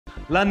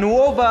La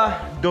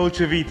nuova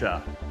dolce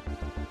vita.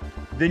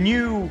 The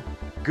new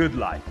good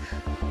life.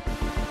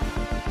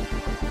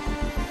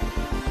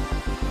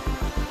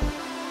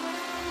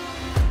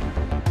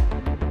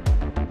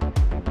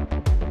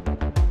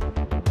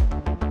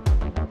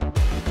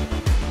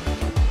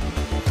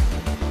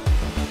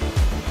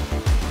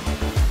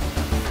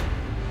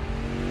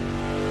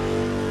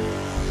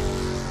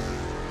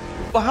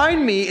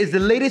 Behind me is the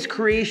latest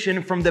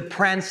creation from the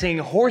prancing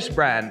horse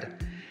brand,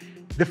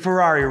 the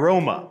Ferrari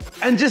Roma.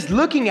 And just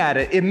looking at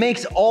it, it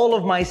makes all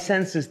of my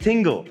senses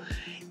tingle.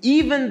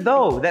 Even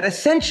though that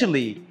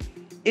essentially,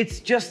 it's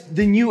just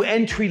the new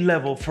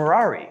entry-level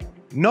Ferrari.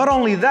 Not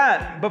only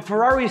that, but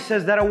Ferrari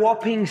says that a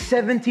whopping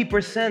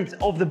 70%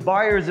 of the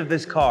buyers of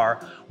this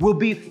car will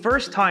be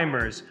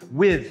first-timers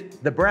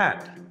with the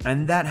brand.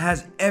 And that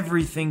has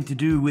everything to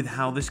do with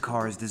how this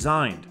car is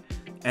designed.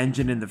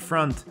 Engine in the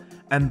front,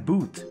 and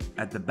boot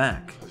at the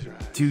back.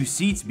 2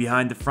 seats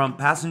behind the front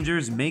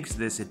passengers makes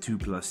this a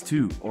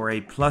 2+2, or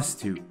a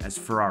 +2 as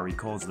Ferrari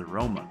calls the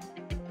Roma.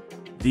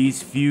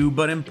 These few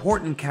but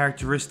important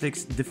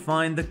characteristics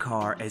define the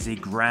car as a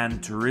Gran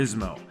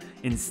Turismo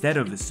instead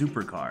of a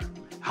supercar.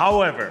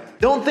 However,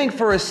 don't think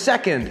for a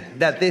second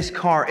that this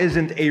car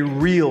isn't a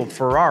real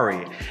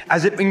Ferrari,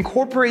 as it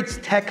incorporates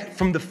tech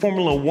from the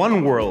Formula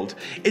 1 world.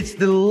 It's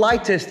the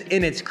lightest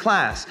in its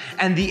class,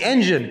 and the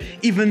engine,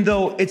 even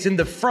though it's in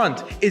the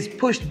front, is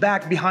pushed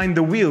back behind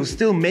the wheels,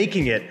 still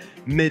making it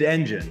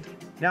mid-engined.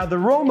 Now, the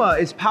Roma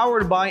is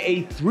powered by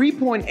a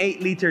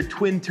 3.8-liter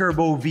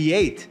twin-turbo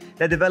V8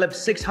 that develops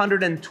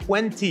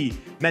 620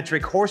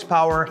 metric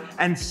horsepower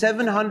and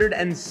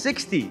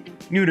 760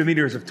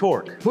 Nm of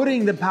torque.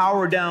 Putting the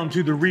power down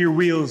to the rear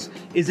wheels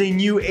is a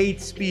new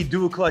 8-speed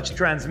dual-clutch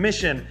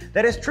transmission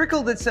that has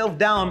trickled itself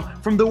down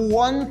from the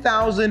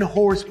 1,000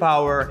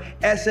 horsepower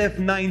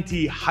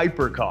SF90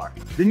 hypercar.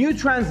 The new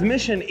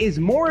transmission is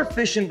more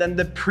efficient than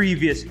the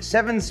previous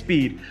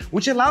 7-speed,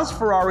 which allows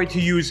Ferrari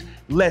to use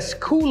less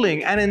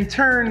cooling and in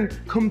turn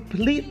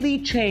completely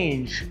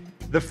change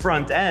the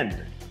front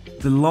end.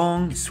 The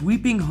long,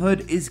 sweeping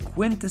hood is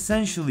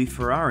quintessentially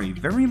Ferrari,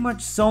 very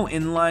much so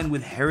in line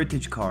with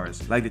heritage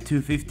cars like the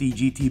 250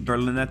 GT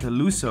Berlinetta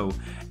Lusso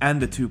and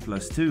the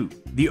 2+2.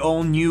 The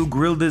all-new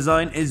grille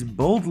design is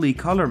boldly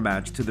color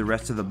matched to the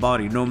rest of the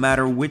body, no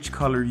matter which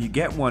color you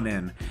get one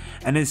in,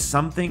 and is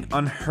something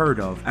unheard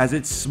of as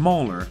it's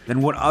smaller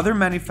than what other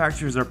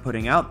manufacturers are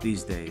putting out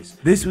these days.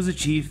 This was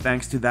achieved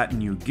thanks to that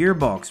new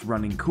gearbox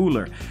running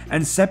cooler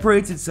and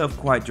separates itself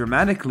quite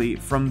dramatically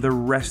from the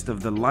rest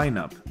of the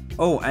lineup.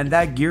 Oh, and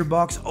that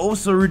gearbox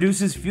also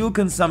reduces fuel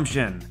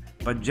consumption,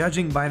 but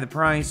judging by the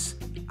price,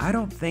 I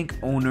don't think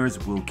owners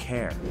will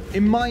care.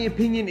 In my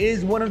opinion, it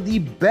is one of the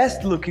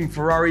best looking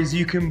Ferraris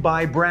you can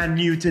buy brand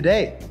new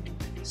today.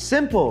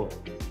 Simple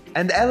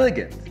and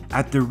elegant.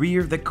 At the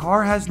rear, the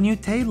car has new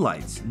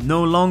taillights.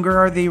 No longer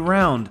are they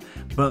round,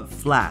 but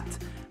flat,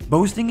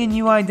 boasting a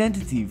new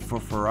identity for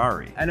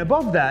Ferrari. And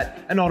above that,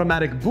 an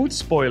automatic boot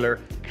spoiler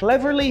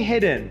cleverly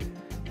hidden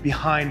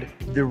behind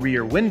the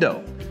rear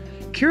window.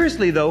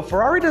 Curiously though,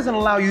 Ferrari doesn't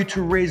allow you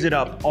to raise it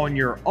up on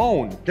your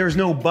own. There's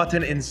no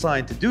button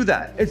inside to do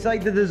that. It's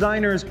like the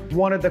designers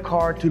wanted the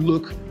car to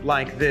look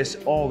like this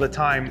all the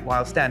time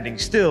while standing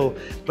still,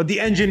 but the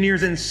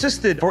engineers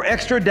insisted for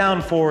extra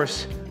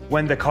downforce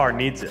when the car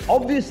needs it.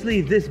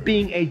 Obviously, this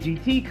being a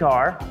GT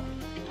car,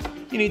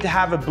 you need to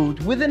have a boot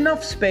with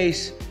enough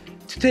space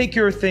to take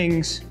your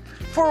things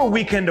for a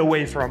weekend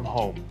away from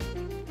home.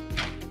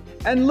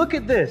 And look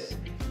at this.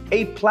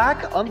 A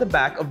plaque on the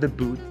back of the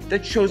boot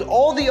that shows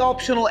all the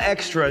optional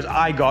extras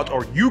I got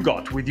or you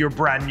got with your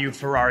brand new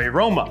Ferrari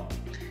Roma.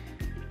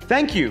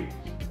 Thank you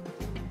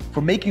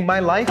for making my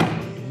life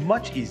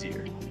much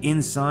easier.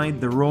 Inside,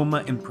 the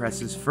Roma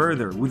impresses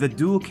further with a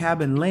dual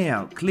cabin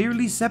layout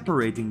clearly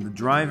separating the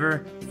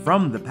driver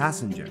from the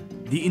passenger.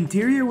 The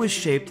interior was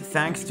shaped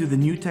thanks to the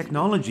new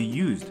technology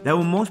used that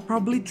will most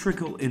probably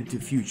trickle into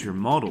future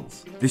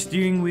models. The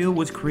steering wheel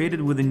was created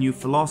with a new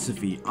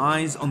philosophy,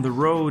 eyes on the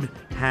road,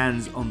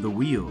 hands on the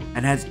wheel,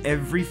 and has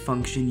every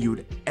function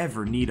you'd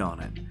ever need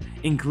on it,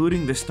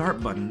 including the start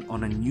button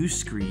on a new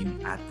screen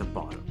at the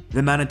bottom.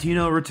 The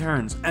Manettino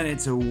returns, and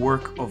it's a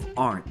work of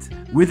art.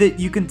 With it,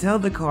 you can tell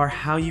the car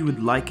how you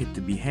would like it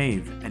to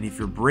behave, and if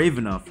you're brave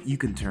enough, you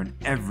can turn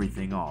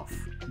everything off.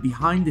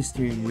 Behind the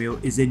steering wheel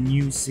is a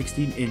new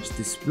 16-inch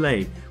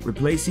display,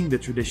 replacing the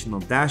traditional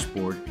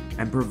dashboard,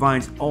 and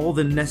provides all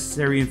the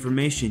necessary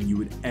information you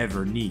would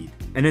ever need.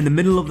 And in the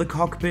middle of the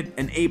cockpit,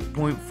 an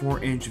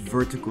 8.4-inch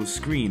vertical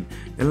screen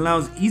that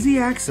allows easy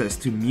access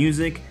to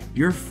music,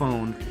 your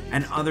phone,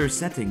 and other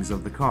settings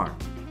of the car.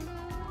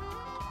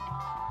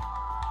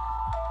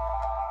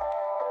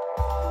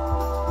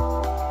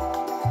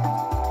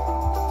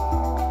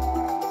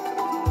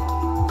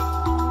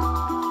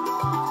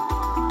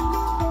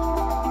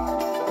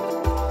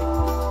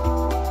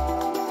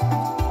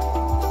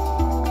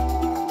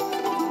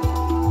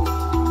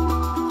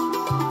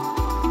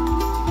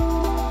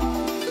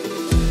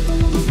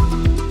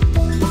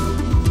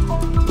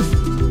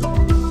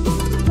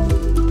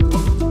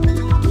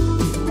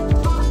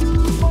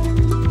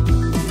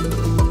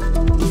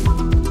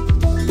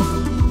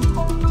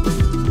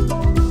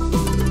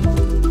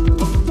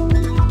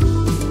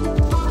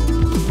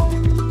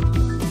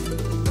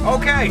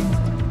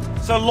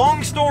 So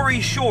long story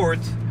short,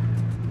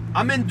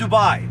 I'm in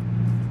Dubai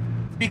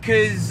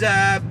because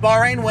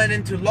Bahrain went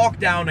into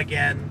lockdown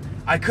again.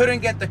 I couldn't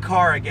get the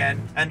car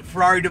again, and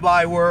Ferrari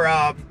Dubai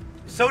were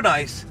so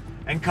nice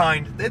and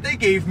kind that they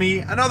gave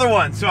me another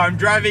one. So I'm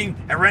driving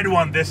a red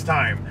one this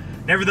time.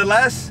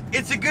 Nevertheless,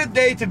 it's a good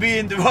day to be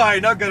in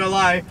Dubai, not gonna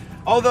lie.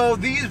 Although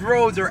these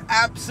roads are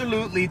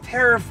absolutely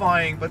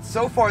terrifying, but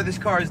so far this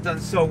car has done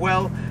so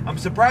well. I'm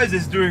surprised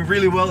it's doing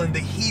really well in the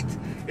heat.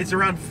 It's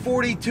around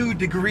 42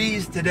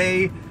 degrees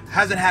today.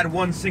 Hasn't had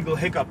one single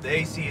hiccup. The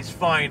AC is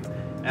fine.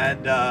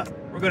 And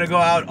we're gonna go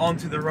out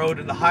onto the road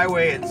and the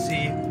highway and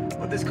see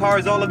what this car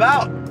is all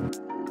about.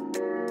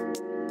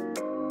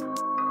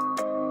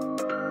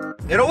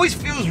 It always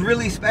feels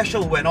really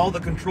special when all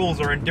the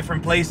controls are in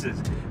different places.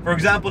 For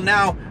example,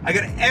 now I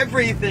got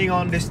everything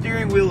on the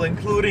steering wheel,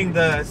 including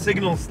the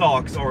signal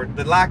stalks, or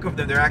the lack of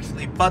them. They're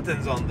actually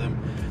buttons on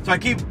them. So I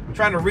keep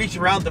trying to reach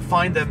around to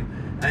find them,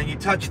 and you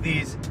touch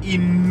these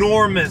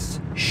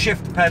enormous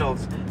shift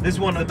pedals. This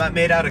one is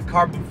made out of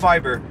carbon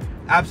fiber.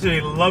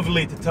 Absolutely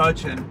lovely to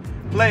touch and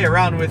play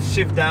around with.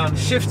 Shift down.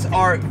 Shifts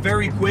are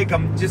very quick.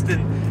 I'm just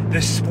in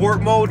the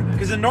sport mode,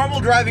 because in normal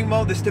driving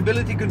mode, the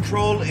stability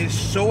control is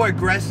so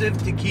aggressive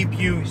to keep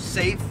you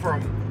safe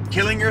from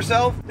killing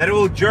yourself that it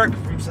will jerk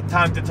from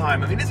time to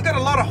time. I mean, it's got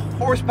a lot of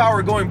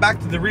horsepower going back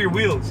to the rear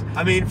wheels.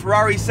 I mean,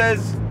 Ferrari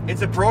says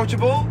it's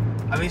approachable.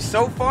 I mean,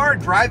 so far,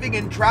 driving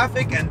in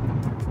traffic and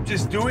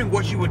just doing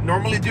what you would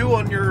normally do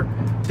on your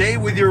day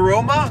with your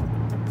Roma,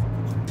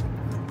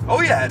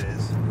 oh yeah, it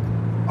is.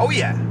 Oh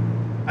yeah.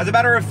 As a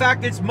matter of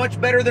fact, it's much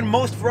better than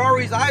most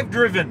Ferraris I've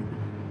driven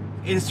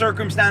in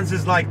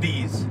circumstances like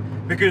these,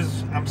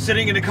 because I'm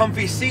sitting in a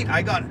comfy seat.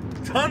 I got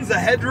tons of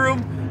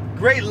headroom,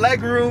 great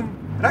leg room.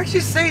 I'd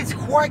actually say it's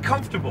quite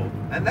comfortable,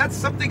 and that's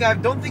something I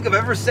don't think I've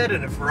ever said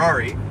in a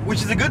Ferrari,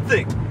 which is a good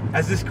thing,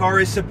 as this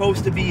car is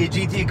supposed to be a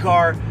GT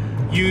car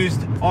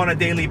used on a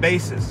daily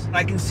basis.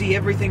 I can see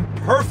everything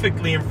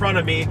perfectly in front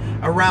of me,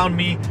 around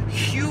me,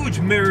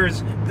 huge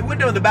mirrors. The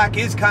window in the back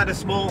is kind of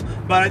small,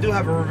 but I do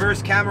have a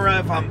reverse camera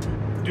if I'm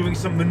doing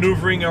some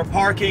maneuvering or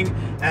parking,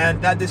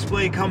 and that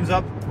display comes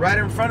up right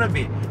in front of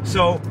me.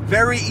 So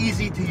very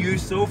easy to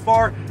use so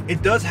far.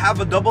 It does have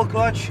a double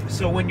clutch,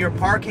 so when you're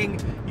parking,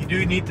 you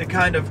do need to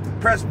kind of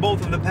press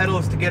both of the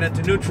pedals to get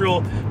into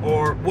neutral,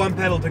 or one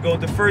pedal to go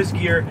into first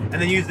gear, and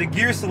then use the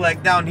gear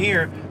select down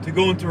here to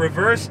go into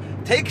reverse.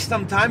 Takes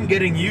some time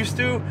getting used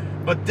to,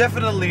 but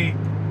definitely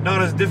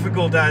not as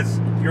difficult as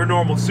your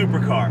normal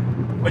supercar.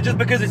 But just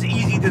because it's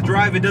easy to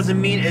drive, it doesn't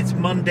mean it's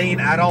mundane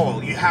at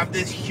all. You have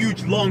this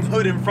huge long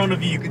hood in front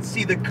of you. You can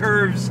see the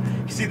curves,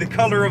 you see the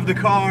color of the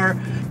car,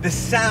 the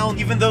sound,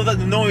 even though that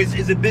the noise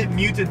is a bit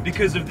muted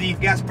because of the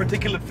gas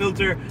particulate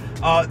filter.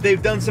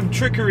 They've done some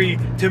trickery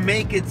to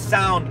make it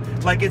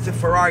sound like it's a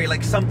Ferrari,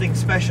 like something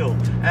special.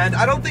 And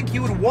I don't think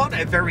you would want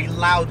a very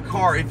loud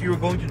car if you were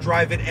going to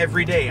drive it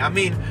every day. I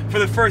mean, for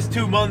the first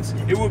 2 months,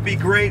 it would be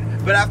great,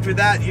 but after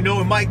that, you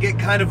know, it might get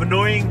kind of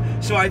annoying.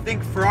 So I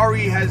think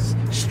Ferrari has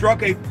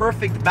struck a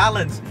perfect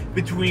balance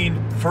between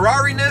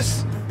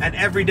Ferrari-ness and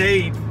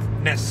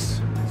everydayness.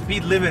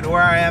 Speed limit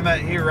where I am at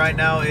here right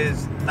now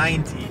is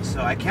 90,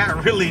 so I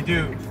can't really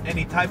do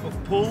any type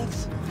of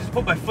pulls. Just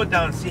put my foot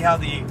down and see how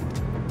the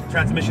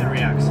transmission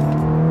reacts.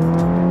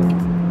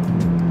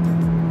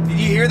 Did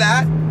you hear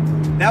that?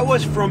 That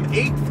was from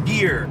 8th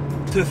gear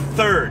to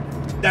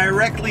 3rd,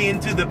 directly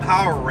into the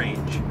power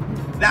range.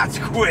 That's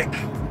quick.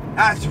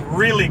 That's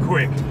really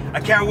quick. I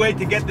can't wait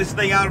to get this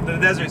thing out of the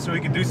desert so we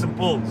can do some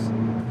pulls.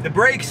 The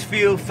brakes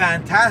feel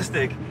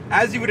fantastic,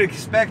 as you would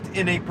expect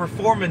in a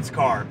performance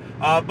car,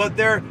 but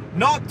they're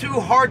not too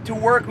hard to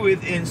work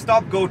with in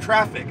stop-go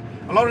traffic.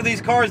 A lot of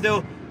these cars,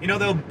 they'll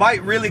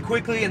bite really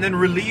quickly and then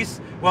release,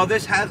 while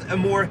this has a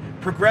more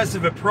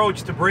progressive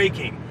approach to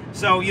braking.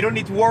 So you don't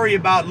need to worry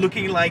about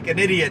looking like an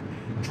idiot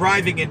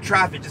driving in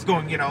traffic, just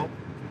going, you know.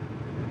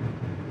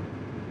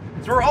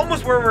 So we're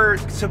almost where we're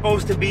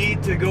supposed to be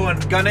to go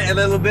and gun it a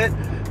little bit.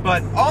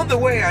 But on the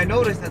way, I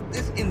noticed that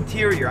this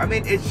interior, I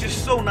mean, it's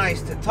just so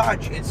nice to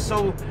touch. It's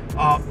so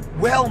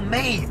well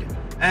made.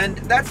 And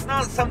that's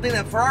not something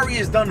that Ferrari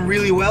has done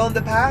really well in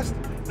the past,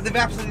 but they've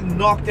absolutely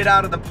knocked it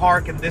out of the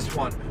park in this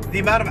one. The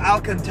amount of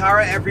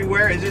Alcantara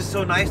everywhere is just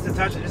so nice to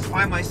touch. I just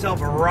find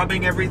myself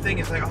rubbing everything.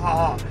 It's like,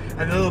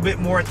 and a little bit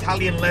more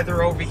Italian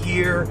leather over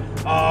here.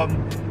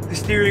 The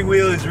steering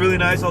wheel is really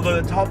nice,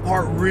 although the top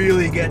part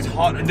really gets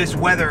hot in this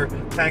weather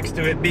thanks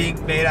to it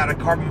being made out of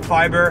carbon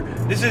fiber.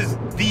 This is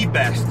the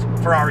best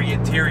Ferrari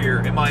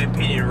interior, in my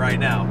opinion, right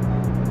now.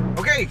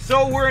 Okay,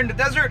 so we're in the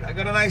desert. I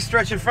got a nice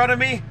stretch in front of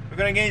me. We're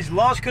gonna engage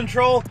launch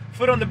control,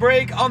 foot on the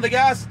brake, on the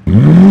gas.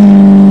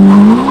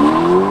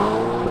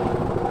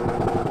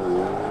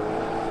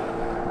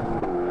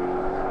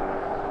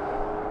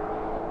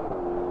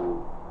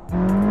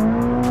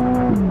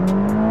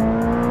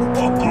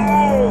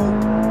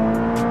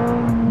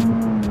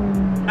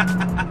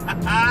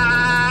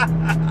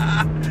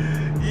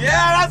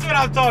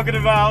 I'm talking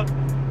about.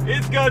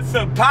 It's got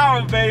some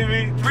power,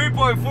 baby.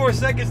 3.4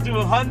 seconds to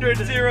 100,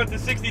 0 to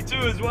 62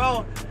 as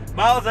well.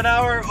 Miles an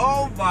hour.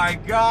 Oh my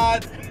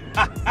God.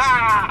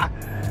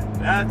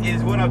 That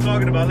is what I'm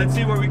talking about. Let's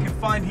see what we can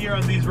find here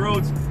on these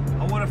roads.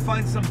 I want to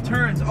find some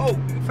turns. Oh,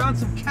 we found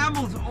some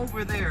camels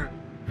over there.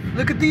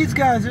 Look at these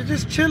guys. They're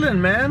just chilling,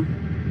 man.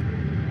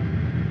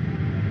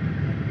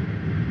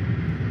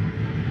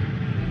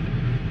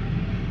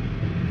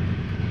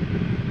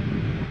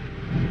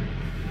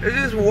 They're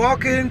just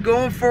walking,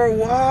 going for a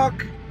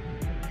walk.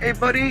 Hey,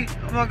 buddy,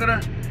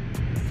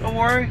 don't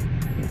worry.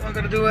 I'm not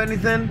gonna do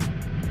anything.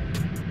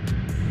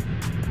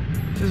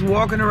 Just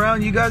walking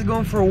around. You guys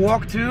going for a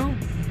walk too?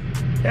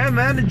 Yeah,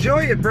 man,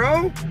 enjoy it,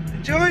 bro.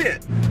 Enjoy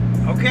it.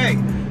 Okay,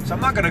 so I'm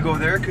not gonna go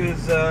there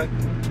because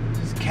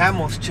just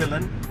camels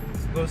chilling.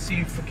 Let's go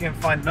see if we can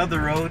find another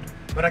road.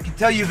 But I can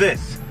tell you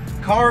this,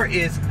 car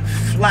is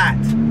flat.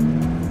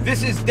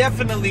 This is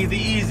definitely the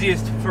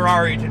easiest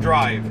Ferrari to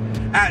drive.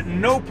 At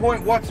no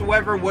point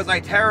whatsoever was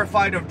I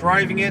terrified of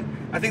driving it.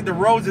 I think the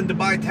roads in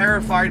Dubai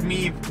terrified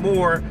me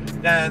more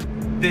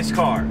than this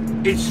car.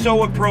 It's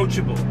so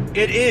approachable.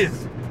 It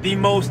is the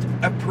most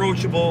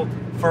approachable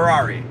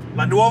Ferrari.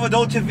 La nuova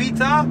Dolce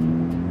Vita?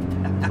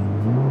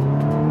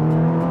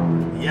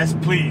 Yes,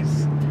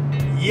 please.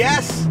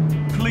 Yes,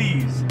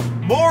 please.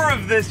 More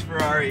of this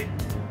Ferrari.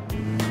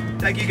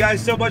 Thank you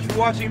guys so much for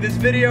watching this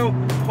video.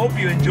 Hope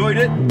you enjoyed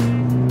it.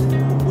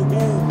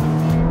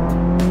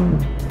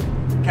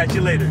 Catch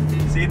you later.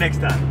 See you next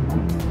time.